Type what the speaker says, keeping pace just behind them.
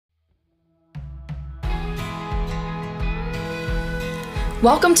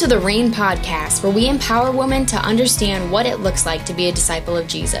Welcome to the Reign Podcast, where we empower women to understand what it looks like to be a disciple of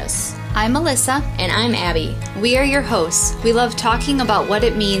Jesus. I'm Melissa. And I'm Abby. We are your hosts. We love talking about what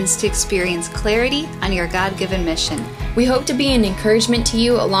it means to experience clarity on your God-given mission. We hope to be an encouragement to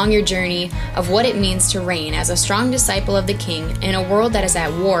you along your journey of what it means to reign as a strong disciple of the King in a world that is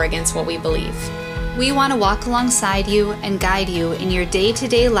at war against what we believe. We want to walk alongside you and guide you in your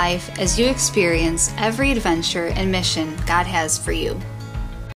day-to-day life as you experience every adventure and mission God has for you.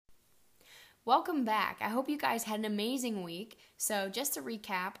 Welcome back. I hope you guys had an amazing week. So just to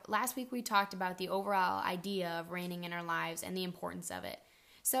recap, last week we talked about the overall idea of reigning in our lives and the importance of it.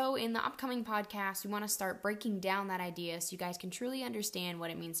 So in the upcoming podcast, we want to start breaking down that idea so you guys can truly understand what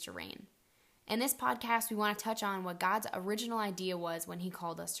it means to reign. In this podcast, we want to touch on what God's original idea was when He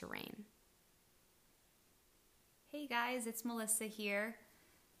called us to reign. Hey guys, it's Melissa here.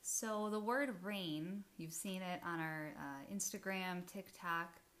 So the word reign, you've seen it on our Instagram,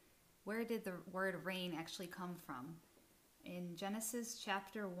 TikTok. Where did the word reign actually come from? In Genesis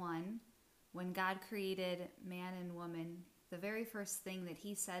chapter 1, when God created man and woman, the very first thing that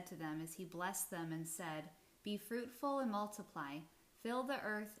He said to them is He blessed them and said, "Be fruitful and multiply, fill the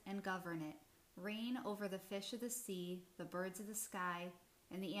earth and govern it, reign over the fish of the sea, the birds of the sky,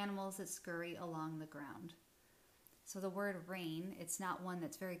 and the animals that scurry along the ground." So the word reign, it's not one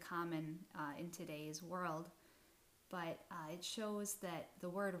that's very common in today's world, but it shows that the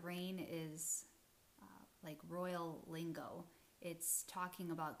word reign is like royal lingo. It's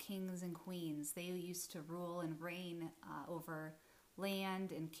talking about kings and queens. They used to rule and reign over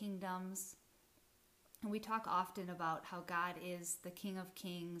land and kingdoms. And we talk often about how God is the King of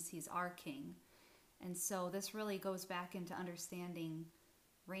Kings. He's our King. And so this really goes back into understanding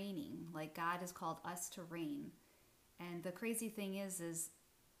reigning, like God has called us to reign. And the crazy thing is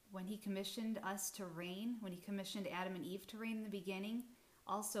when He commissioned us to reign, when He commissioned Adam and Eve to reign in the beginning,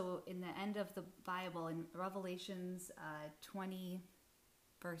 also in the end of the Bible, in Revelations 20,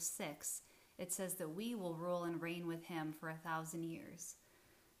 verse 6, it says that we will rule and reign with Him for 1,000 years.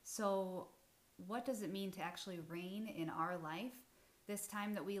 So what does it mean to actually reign in our life? This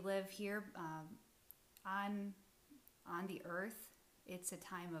time that we live here on the earth, it's a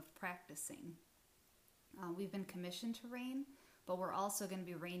time of practicing. We've been commissioned to reign, but we're also going to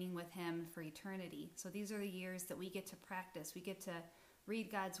be reigning with Him for eternity. So these are the years that we get to practice. We get to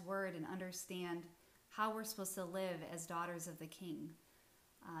read God's Word and understand how we're supposed to live as daughters of the King.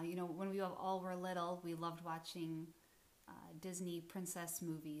 When we all were little, we loved watching Disney princess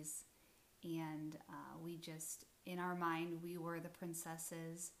movies, and we just, in our mind, we were the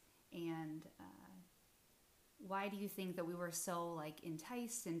princesses. And why do you think that we were so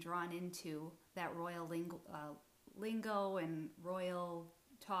enticed and drawn into that royal lingo and royal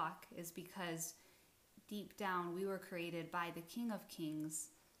talk? Is because deep down we were created by the King of Kings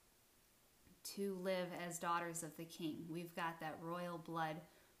to live as daughters of the King. We've got that royal blood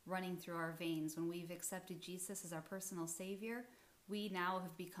running through our veins. When we've accepted Jesus as our personal Savior, we now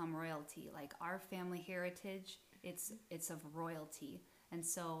have become royalty. Like our family heritage, it's of royalty. And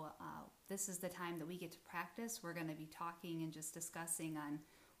so this is the time that we get to practice. We're going to be talking and just discussing on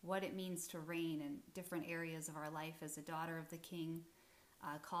what it means to reign in different areas of our life as a daughter of the King,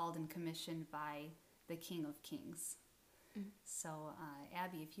 called and commissioned by the King of Kings. Mm-hmm. So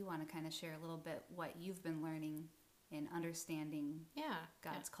Abby, if you want to kind of share a little bit what you've been learning in understanding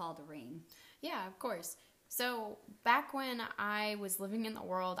God's call to reign. Yeah, of course. So back when I was living in the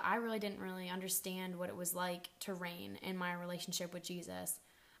world, I really didn't understand what it was like to reign in my relationship with Jesus.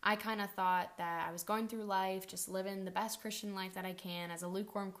 I kind of thought that I was going through life, just living the best Christian life that I can as a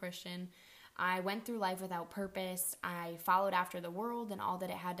lukewarm Christian. I went through life without purpose. I followed after the world and all that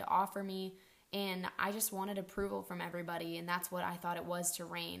it had to offer me, and I just wanted approval from everybody, and that's what I thought it was to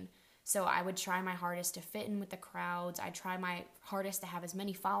reign. So I would try my hardest to fit in with the crowds. I try my hardest to have as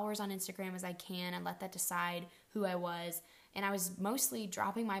many followers on Instagram as I can and let that decide who I was. And I was mostly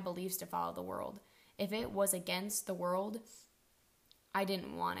dropping my beliefs to follow the world. If it was against the world, I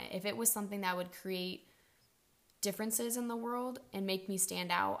didn't want it. If it was something that would create differences in the world and make me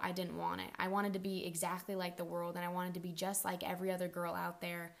stand out, I didn't want it. I wanted to be exactly like the world, and I wanted to be just like every other girl out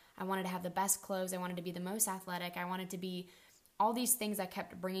there. I wanted to have the best clothes. I wanted to be the most athletic. I wanted to be all these things that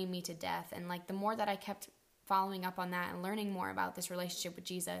kept bringing me to death. And the more that I kept following up on that and learning more about this relationship with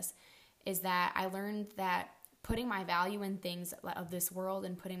Jesus, is that I learned that putting my value in things of this world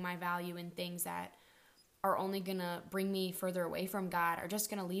and putting my value in things that are only going to bring me further away from God are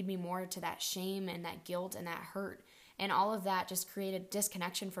just going to lead me more to that shame and that guilt and that hurt. And all of that just created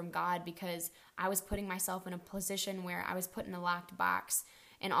disconnection from God, because I was putting myself in a position where I was put in a locked box,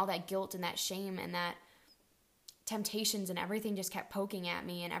 and all that guilt and that shame and that temptations and everything just kept poking at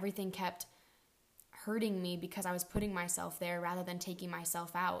me, and everything kept hurting me because I was putting myself there rather than taking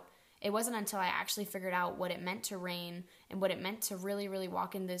myself out. It wasn't until I actually figured out what it meant to reign and what it meant to really, really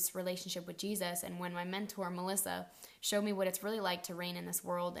walk in this relationship with Jesus, and when my mentor, Melissa, showed me what it's really like to reign in this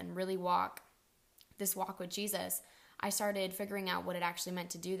world and really walk this walk with Jesus, I started figuring out what it actually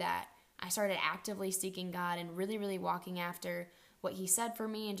meant to do that. I started actively seeking God and really, really walking after what he said for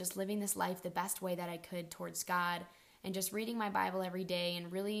me and just living this life the best way that I could towards God, and just reading my Bible every day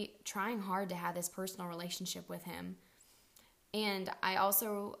and really trying hard to have this personal relationship with him. And I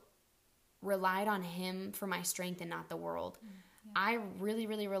also relied on him for my strength and not the world. Yeah. I really,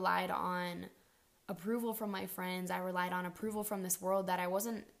 really relied on approval from my friends. I relied on approval from this world, that I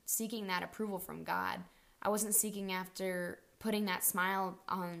wasn't seeking that approval from God. I wasn't seeking after putting that smile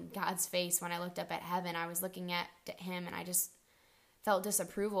on God's face when I looked up at heaven. I was looking at him and I just felt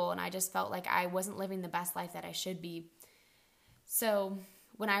disapproval, and I just felt like I wasn't living the best life that I should be. So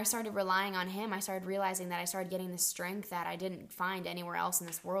when I started relying on him, I started realizing that I started getting the strength that I didn't find anywhere else in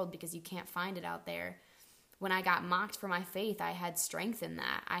this world, because you can't find it out there. When I got mocked for my faith, I had strength in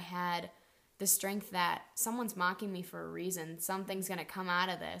that. I had the strength that someone's mocking me for a reason. Something's going to come out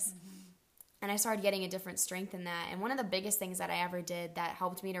of this. Mm-hmm. And I started getting a different strength in that. And one of the biggest things that I ever did that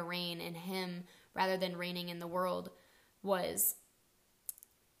helped me to reign in him rather than reigning in the world was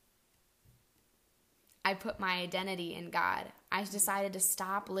I put my identity in God. I decided to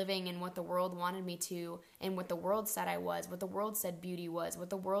stop living in what the world wanted me to, and what the world said I was, what the world said beauty was,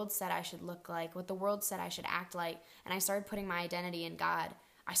 what the world said I should look like, what the world said I should act like. And I started putting my identity in God.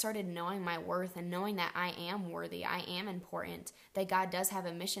 I started knowing my worth and knowing that I am worthy, I am important, that God does have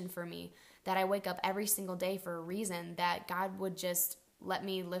a mission for me, that I wake up every single day for a reason, that God would just let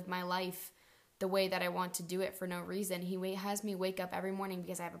me live my life the way that I want to do it for no reason. He has me wake up every morning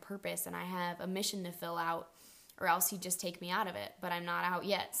because I have a purpose and I have a mission to fill out, or else he'd just take me out of it. But I'm not out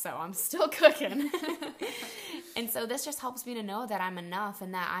yet, so I'm still cooking. And so this just helps me to know that I'm enough,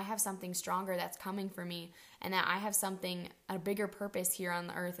 and that I have something stronger that's coming for me, and that I have a bigger purpose here on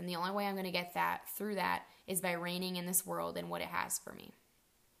the earth. And the only way I'm going to get that through that is by reigning in this world and what it has for me.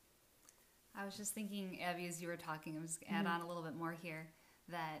 I was just thinking, Abby, as you were talking, I'm just going to add on a little bit more here,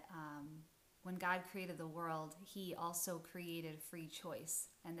 that when God created the world, he also created free choice,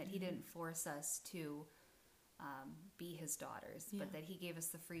 and that he didn't force us to be his daughters, but that he gave us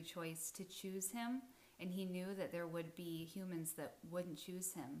the free choice to choose him, and he knew that there would be humans that wouldn't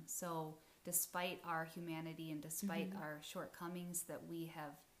choose him. So despite our humanity and despite our shortcomings that we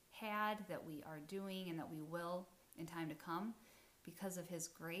have had, that we are doing, and that we will in time to come, because of his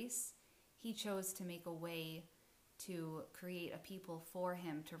grace, he chose to make a way to create a people for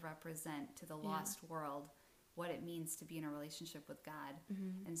him to represent to the lost world what it means to be in a relationship with God.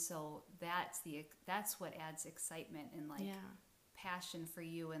 And so that's what adds excitement and passion for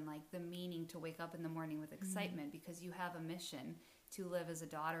you, and like the meaning to wake up in the morning with excitement, because you have a mission to live as a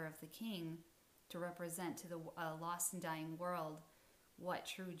daughter of the King, to represent to the lost and dying world what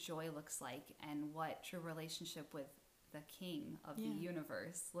true joy looks like, and what true relationship with the King of the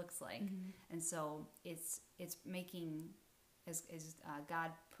universe looks like. And so it's making, as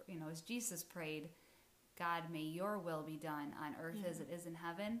God, as Jesus prayed, God, may your will be done on earth as it is in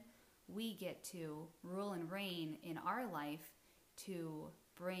heaven. We get to rule and reign in our life to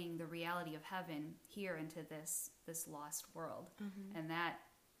bring the reality of heaven here into this lost world. And that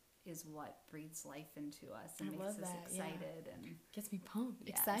is what breathes life into us and makes us excited and gets me pumped,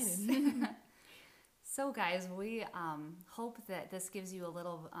 yes. excited. So guys, we hope that this gives you a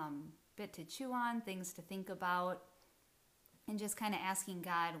little bit to chew on, things to think about, and just kind of asking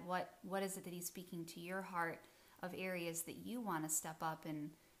God, what is it that he's speaking to your heart of areas that you want to step up and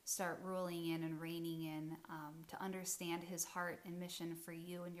start ruling in and reigning in, to understand his heart and mission for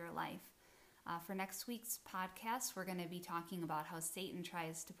you and your life. For next week's podcast, we're going to be talking about how Satan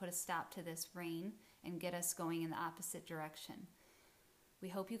tries to put a stop to this reign and get us going in the opposite direction. We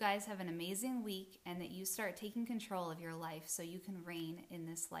hope you guys have an amazing week, and that you start taking control of your life so you can reign in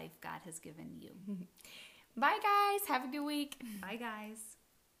this life God has given you. Bye, guys. Have a good week. Bye, guys.